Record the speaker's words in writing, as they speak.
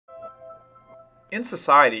In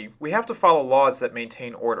society, we have to follow laws that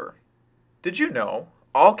maintain order. Did you know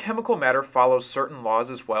all chemical matter follows certain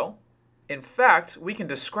laws as well? In fact, we can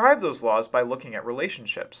describe those laws by looking at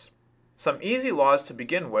relationships. Some easy laws to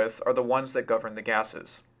begin with are the ones that govern the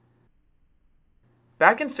gases.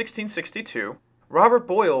 Back in 1662, Robert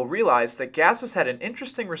Boyle realized that gases had an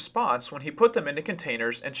interesting response when he put them into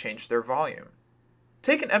containers and changed their volume.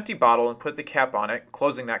 Take an empty bottle and put the cap on it,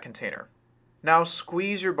 closing that container. Now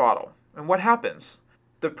squeeze your bottle, and what happens?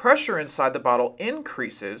 The pressure inside the bottle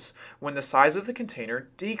increases when the size of the container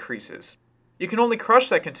decreases. You can only crush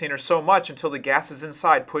that container so much until the gases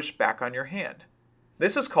inside push back on your hand.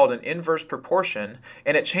 This is called an inverse proportion,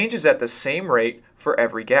 and it changes at the same rate for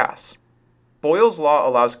every gas. Boyle's law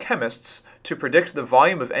allows chemists to predict the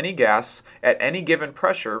volume of any gas at any given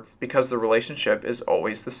pressure because the relationship is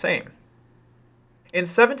always the same. In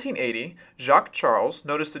 1780, Jacques Charles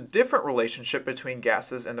noticed a different relationship between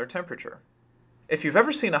gases and their temperature. If you've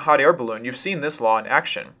ever seen a hot air balloon, you've seen this law in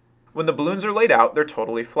action. When the balloons are laid out, they're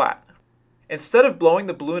totally flat. Instead of blowing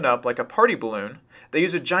the balloon up like a party balloon, they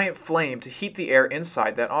use a giant flame to heat the air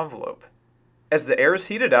inside that envelope. As the air is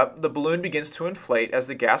heated up, the balloon begins to inflate as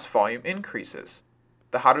the gas volume increases.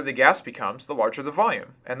 The hotter the gas becomes, the larger the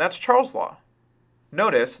volume, and that's Charles' law.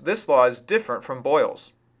 Notice, this law is different from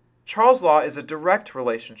Boyle's. Charles' law is a direct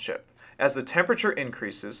relationship. As the temperature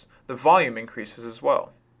increases, the volume increases as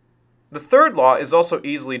well. The third law is also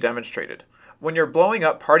easily demonstrated. When you're blowing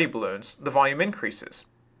up party balloons, the volume increases.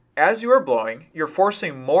 As you are blowing, you're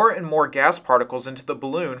forcing more and more gas particles into the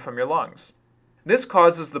balloon from your lungs. This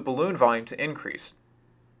causes the balloon volume to increase.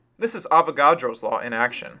 This is Avogadro's law in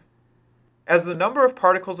action. As the number of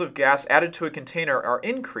particles of gas added to a container are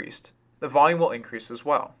increased, the volume will increase as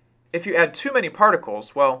well. If you add too many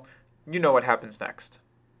particles, well, you know what happens next.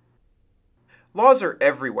 Laws are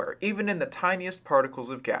everywhere, even in the tiniest particles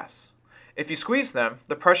of gas. If you squeeze them,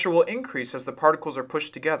 the pressure will increase as the particles are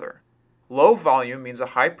pushed together. Low volume means a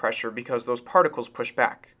high pressure because those particles push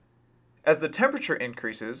back. As the temperature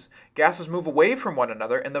increases, gases move away from one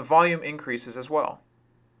another and the volume increases as well.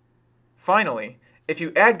 Finally, if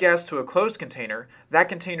you add gas to a closed container, that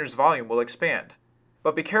container's volume will expand.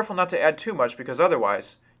 But be careful not to add too much because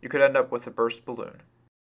otherwise, you could end up with a burst balloon.